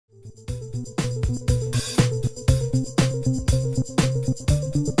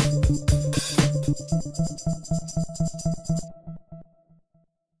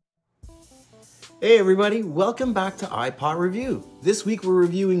Hey everybody, welcome back to iPot Review. This week we're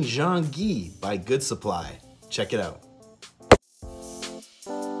reviewing Jean-Guy by Good Supply. Check it out.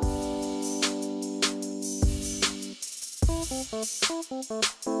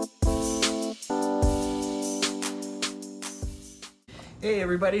 Hey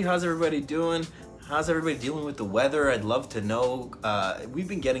everybody, how's everybody doing? How's everybody dealing with the weather? I'd love to know. We've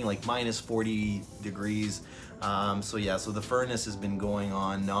been getting like minus 40 degrees. So the furnace has been going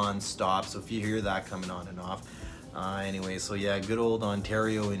on non-stop. So if you hear that coming on and off. Anyway, so yeah, good old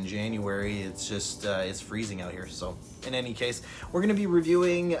Ontario in January. It's just, it's freezing out here. So in any case, we're gonna be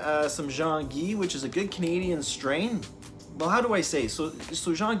reviewing some Jean-Guy, which is a good Canadian strain. Well, how do I say? So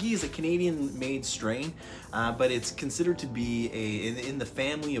Jean-Guy is a Canadian-made strain, but it's considered to be in the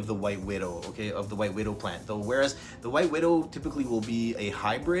family of the White Widow, okay, of the White Widow plant. Though, whereas the White Widow typically will be a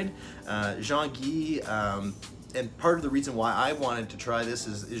hybrid, Jean-Guy, and part of the reason why I wanted to try this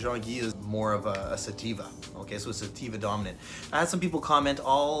is Jean-Guy is more of a sativa, okay, so it's sativa dominant. I had some people comment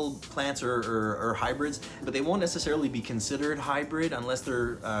all plants are hybrids, but they won't necessarily be considered hybrid unless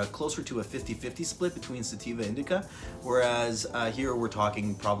they're closer to a 50-50 split between sativa indica, whereas here we're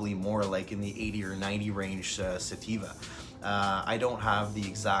talking probably more like in the 80 or 90 range sativa. I don't have the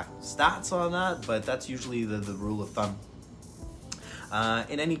exact stats on that, but that's usually the rule of thumb.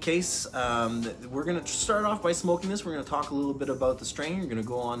 In any case, we're going to start off by smoking this. We're going to talk a little bit about the strain. You're going to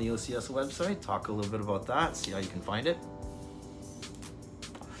go on the OCS website, talk a little bit about that, see how you can find it.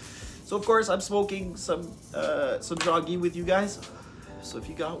 So of course, I'm smoking some Jean-Guy with you guys. So if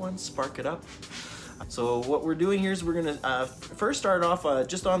you got one, spark it up. So what we're doing here is we're going to first start off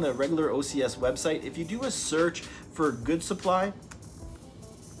just on the regular OCS website. If you do a search for Good Supply,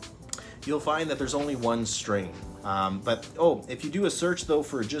 you'll find that there's only one strain. If you do a search though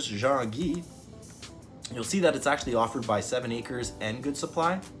for just Jean-Guy, you'll see that it's actually offered by 7 Acres and Good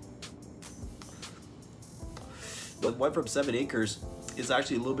Supply. The one from 7 Acres is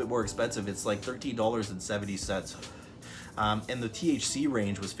actually a little bit more expensive. It's like $13.70. And the THC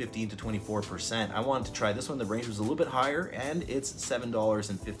range was 15 to 24%. I wanted to try this one. The range was a little bit higher, and it's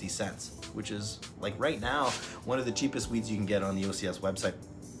 $7.50, which is like right now one of the cheapest weeds you can get on the OCS website.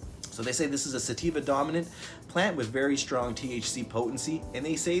 So they say this is a sativa dominant plant with very strong THC potency, and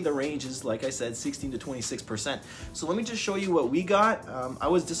they say the range is, like I said, 16 to 26%. So let me just show you what we got. I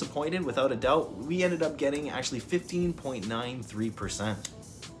was disappointed without a doubt. We ended up getting actually 15.93%.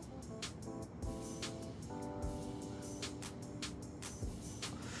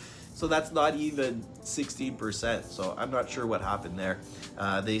 So that's not even 16%, so I'm not sure what happened there.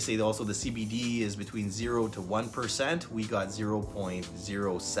 They say also the CBD is between 0 to 1%. We got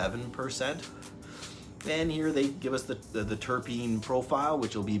 0.07%. And here they give us the terpene profile,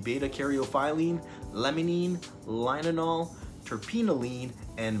 which will be beta-caryophyllene, limonene, linalool, terpenoline,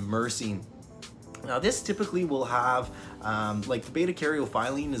 and myrcene. Now this typically will have, like the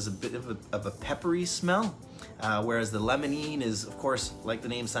beta-caryophyllene is a bit of a peppery smell. Whereas the limonene is, of course, like the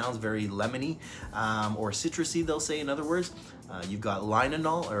name sounds, very lemony, or citrusy, they'll say in other words. You've got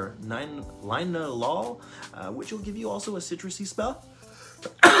linalool, which will give you also a citrusy smell.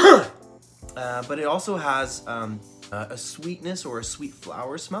 But it also has a sweetness or a sweet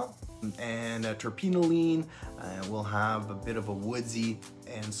flower smell. And terpenoline will have a bit of a woodsy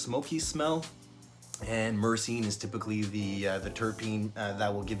and smoky smell. And myrcene is typically the terpene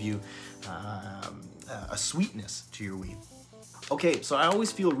that will give you a sweetness to your weed. Okay, so I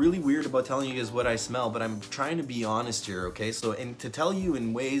always feel really weird about telling you guys what I smell, but I'm trying to be honest here, okay? So, and to tell you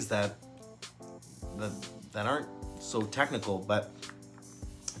in ways that aren't so technical, but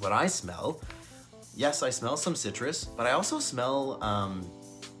what I smell, yes, I smell some citrus, but I also smell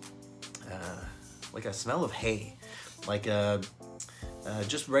like a smell of hay, like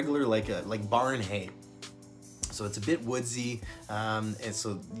just regular, like barn hay. So it's a bit woodsy, and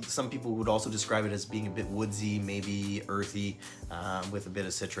so some people would also describe it as being a bit woodsy, maybe earthy, with a bit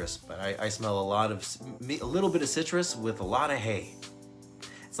of citrus. But I smell a little bit of citrus with a lot of hay.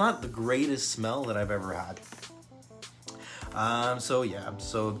 It's not the greatest smell that I've ever had. So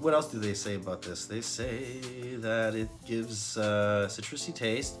what else do they say about this? They say that it gives citrusy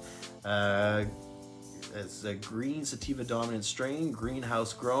taste. It's a green sativa dominant strain,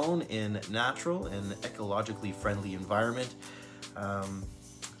 greenhouse grown in natural and ecologically friendly environment.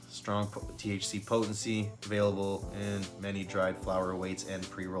 Strong THC potency, available in many dried flower weights and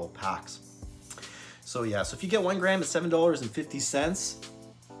pre-roll packs. So yeah, so if you get 1 gram, it's $7.50.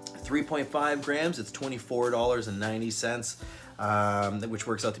 3.5 grams, it's $24.90. which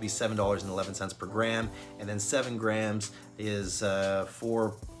works out to be $7.11 per gram. And then 7 grams is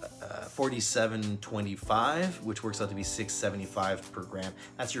 $47.25, which works out to be $6.75 per gram.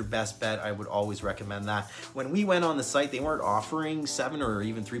 That's your best bet. I would always recommend that. When we went on the site, they weren't offering 7 or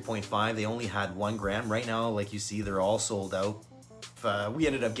even 3.5. They only had 1 gram. Right now, like you see, they're all sold out. We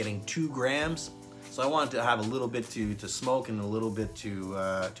ended up getting 2 grams. So I wanted to have a little bit to smoke and a little bit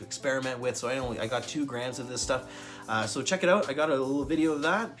to experiment with. So I got 2 grams of this stuff. So check it out. I got a little video of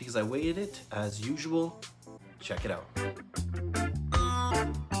that because I weighed it as usual. Check it out.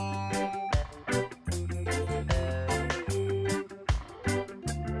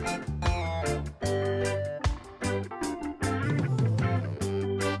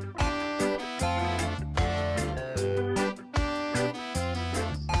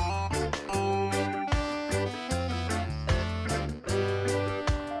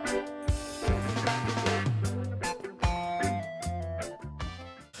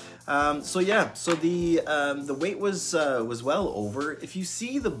 So yeah, so the weight was well over. If you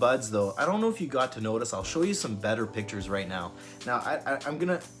see the buds though, I don't know if you got to notice. I'll show you some better pictures right now. Now I'm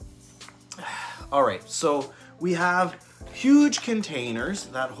gonna. All right, so we have huge containers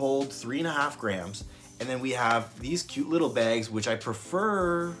that hold 3.5 grams, and then we have these cute little bags, which I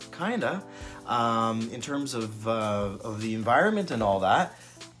prefer kinda in terms of the environment and all that,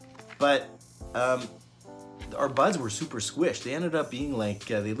 but. Our buds were super squished. They ended up being like,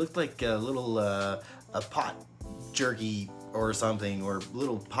 they looked like a little a pot jerky or something, or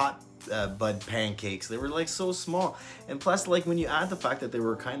little pot bud pancakes. They were like so small. And plus, like when you add the fact that they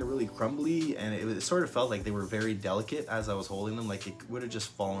were kind of really crumbly, and it sort of felt like they were very delicate as I was holding them, like it would have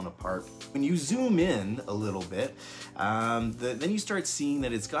just fallen apart. When you zoom in a little bit, then you start seeing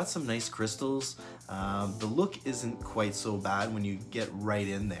that it's got some nice crystals. The look isn't quite so bad when you get right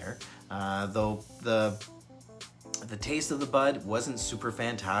in there, though the taste of the bud wasn't super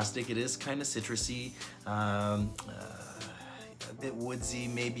fantastic. It is kind of citrusy, a bit woodsy,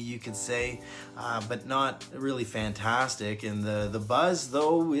 maybe you could say, but not really fantastic. And the buzz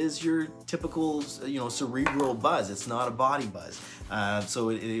though is your typical, cerebral buzz. It's not a body buzz. So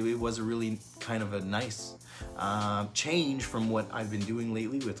it was a really kind of a nice change from what I've been doing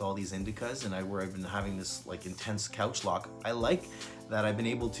lately with all these indicas, and where I've been having this like intense couch lock. I like that I've been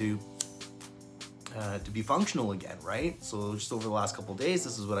able to be functional again, right? So just over the last couple of days,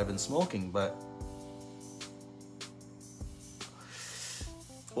 this is what I've been smoking, but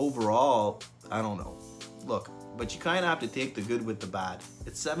overall, I don't know. Look, but you kind of have to take the good with the bad.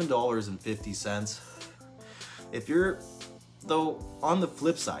 It's $7.50. If you're, though, on the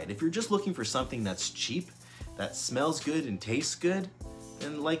flip side, if you're just looking for something that's cheap, that smells good and tastes good,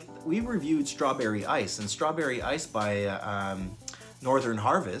 then like we reviewed Strawberry Ice, and Strawberry Ice by Northern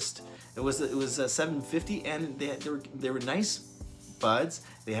Harvest. It was $7.50, and they were nice buds.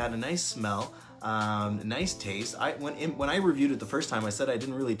 They had a nice smell, a nice taste. When I reviewed it the first time, I said I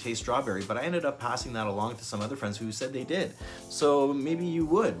didn't really taste strawberry, but I ended up passing that along to some other friends who said they did. So maybe you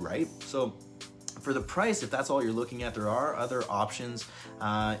would, right? So for the price, if that's all you're looking at, there are other options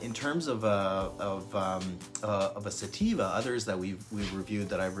in terms of a sativa. Others that we've reviewed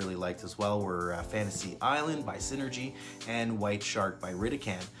that I really liked as well were Fantasy Island by Synergy and White Shark by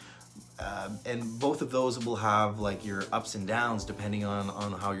Ridican. And both of those will have like your ups and downs depending on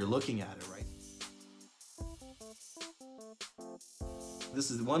how you're looking at it, right?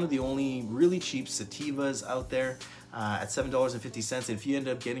 This is one of the only really cheap sativas out there at $7.50. If you end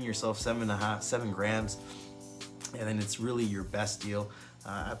up getting yourself 7 grams, and then it's really your best deal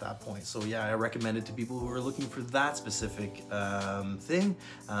at that point. So yeah, I recommend it to people who are looking for that specific thing.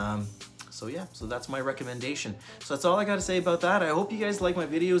 So yeah, so that's my recommendation. So that's all I got to say about that. I hope you guys like my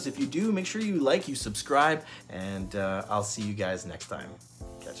videos. If you do, make sure you like, you subscribe, and I'll see you guys next time.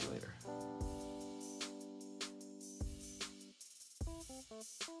 Catch you later.